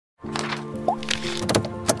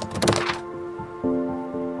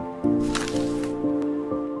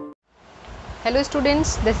Hello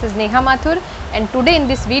students, this is Neha Mathur and today in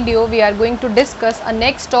this video we are going to discuss a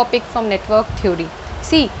next topic from network theory.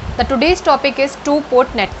 See, the today's topic is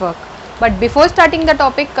two-port network. But before starting the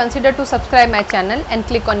topic, consider to subscribe my channel and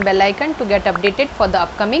click on bell icon to get updated for the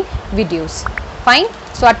upcoming videos. Fine.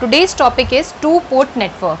 So our today's topic is two-port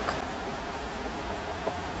network.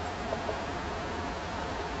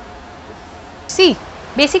 See,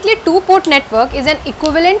 basically two-port network is an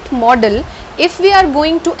equivalent model if we are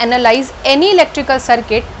going to analyze any electrical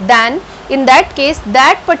circuit. Then in that case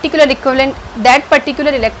that particular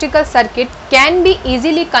electrical circuit can be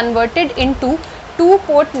easily converted into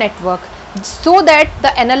two-port network, so that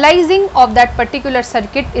the analyzing of that particular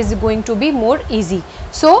circuit is going to be more easy.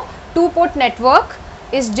 So two-port network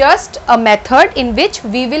is just a method in which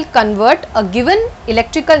we will convert a given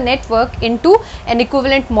electrical network into an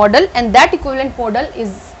equivalent model, and that equivalent model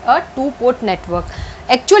is a two-port network.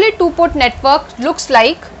 Actually two-port network looks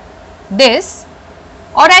like this,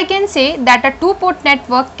 or I can say that a two-port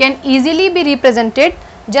network can easily be represented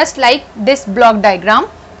just like this block diagram.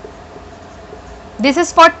 This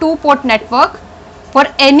is for two-port network. For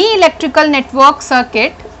any electrical network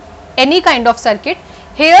circuit, any kind of circuit,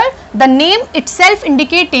 here the name itself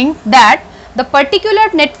indicating that the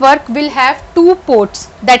particular network will have two ports.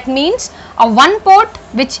 That means a one port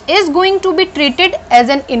which is going to be treated as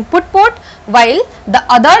an input port, while the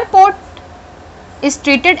other port is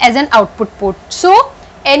treated as an output port. So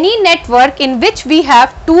any network in which we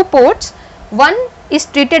have two ports, one is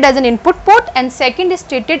treated as an input port and second is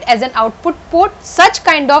treated as an output port, such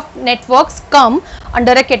kind of networks come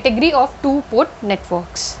under a category of two-port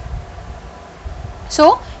networks.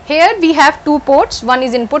 So here we have two ports, one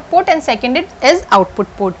is input port and second is output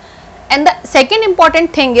port. And the second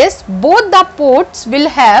important thing is both the ports will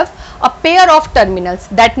have a pair of terminals.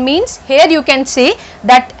 That means here you can say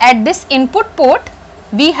that at this input port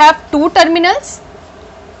we have two terminals,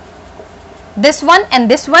 this one, and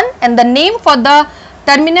the name for the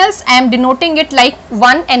terminals I am denoting it like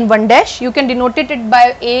 1 and 1 dash. You can denote it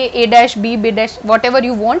by A dash, B dash, whatever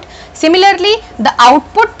you want. Similarly, the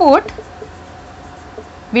output port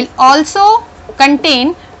will also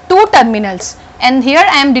contain two terminals, and here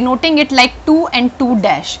I am denoting it like 2 and 2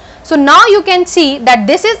 dash. So now you can see that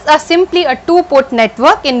this is simply a two-port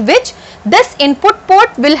network in which this input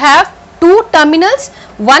port will have two terminals,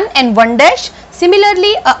 1 and 1 dash.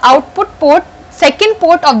 Similarly, a output port, second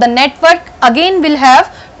port of the network, again will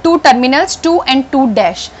have two terminals, 2 and 2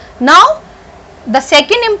 dash. Now the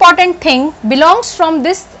second important thing belongs from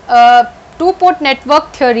this two-port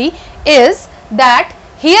network theory is that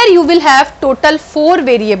here you will have total 4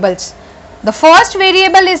 variables. The first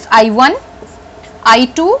variable is I1,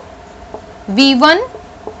 I2, V1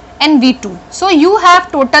 and V2. So you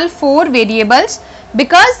have total 4 variables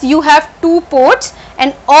because you have two ports,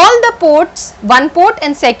 and all the ports, one port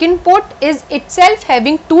and second port is itself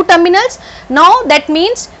having two terminals. Now that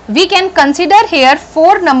means we can consider here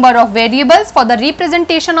 4 number of variables for the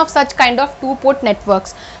representation of such kind of two-port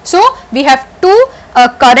networks. So we have two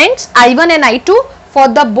currents I1 and I2 for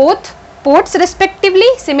the both ports respectively,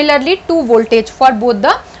 similarly 2 voltage for both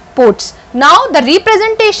the ports. Now the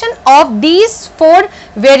representation of these 4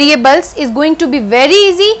 variables is going to be very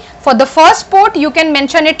easy. For the first port you can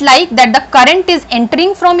mention it like that the current is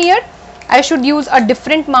entering from here. I should use a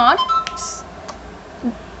different mark.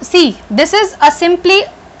 See, this is a simply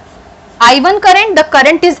I1 current, the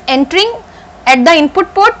current is entering at the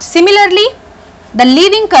input port. Similarly, the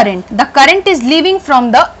leaving current, the current is leaving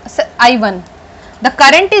from the I1. The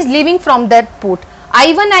current is leaving from that port.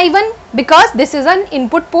 I1 because this is an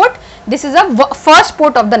input port, this is a first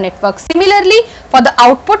port of the network. Similarly, for the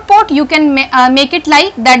output port you can make it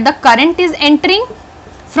like that the current is entering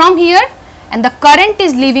from here and the current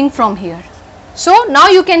is leaving from here. So now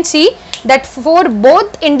you can see that for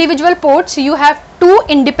both individual ports you have two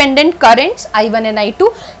independent currents I1 and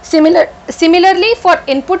I2. Similarly, for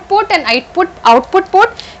input port and output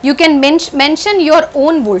port you can mention your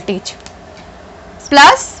own voltage.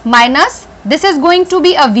 Plus, minus, this is going to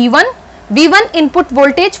be a V1 input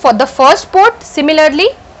voltage for the first port. Similarly,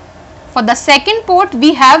 for the second port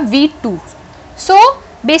we have V2. So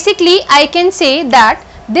basically I can say that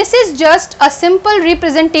this is just a simple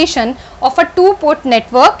representation of a two-port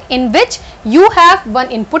network in which you have one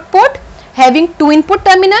input port having two input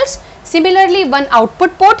terminals, similarly one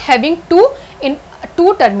output port having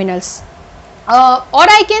two terminals. Or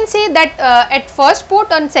I can say that at first port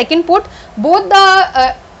and second port both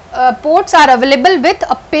the ports are available with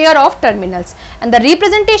a pair of terminals, and the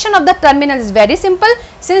representation of the terminal is very simple.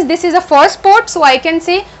 Since this is a first port, so I can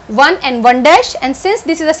say 1 and 1 dash, and since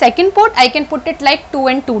this is a second port I can put it like 2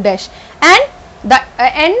 and 2 dash, and the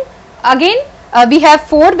again we have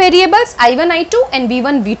 4 variables I1, I2 and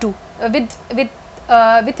V1, V2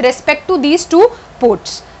 with respect to these 2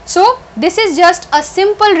 ports. So this is just a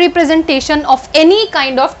simple representation of any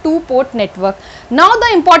kind of 2-port network. Now the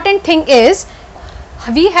important thing is,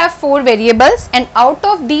 we have 4 variables, and out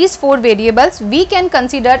of these 4 variables we can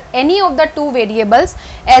consider any of the 2 variables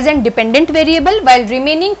as an dependent variable, while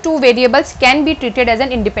remaining 2 variables can be treated as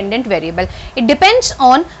an independent variable. It depends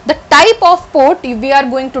on the type of port we are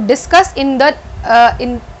going to discuss in the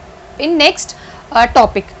in next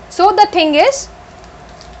topic. So the thing is,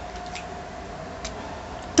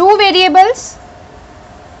 2 variables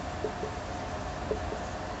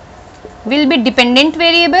will be dependent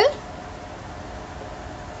variable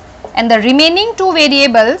and the remaining 2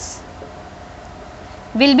 variables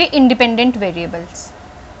will be independent variables.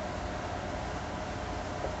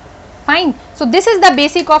 Fine. So this is the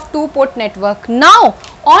basic of 2-port network. Now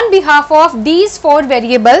on behalf of these 4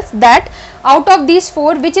 variables, that out of these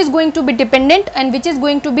 4 which is going to be dependent and which is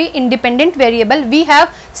going to be independent variable, we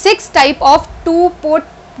have 6 type of 2-port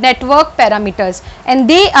network parameters, and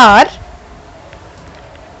they are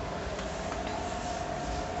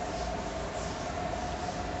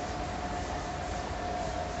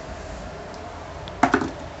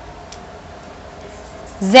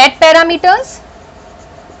Z parameters,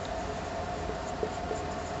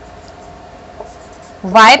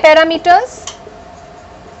 Y parameters,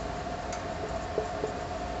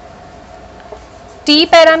 T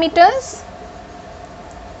parameters,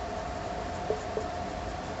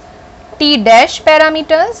 T dash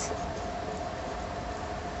parameters,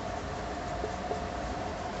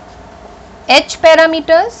 H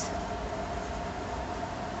parameters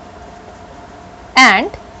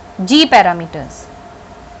and G parameters.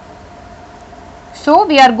 So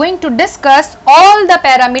we are going to discuss all the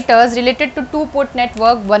parameters related to 2-port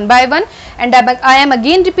network one by one, and I am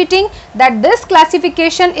again repeating that this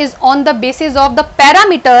classification is on the basis of the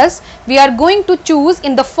parameters we are going to choose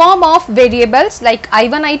in the form of variables like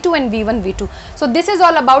I1, I2 and V1, V2. So this is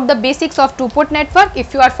all about the basics of 2-port network.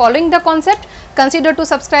 If you are following the concept, consider to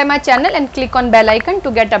subscribe my channel and click on bell icon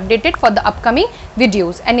to get updated for the upcoming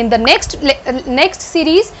videos. And in the next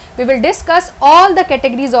series, we will discuss all the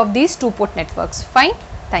categories of these 2-port networks. Fine.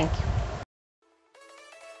 Thank you.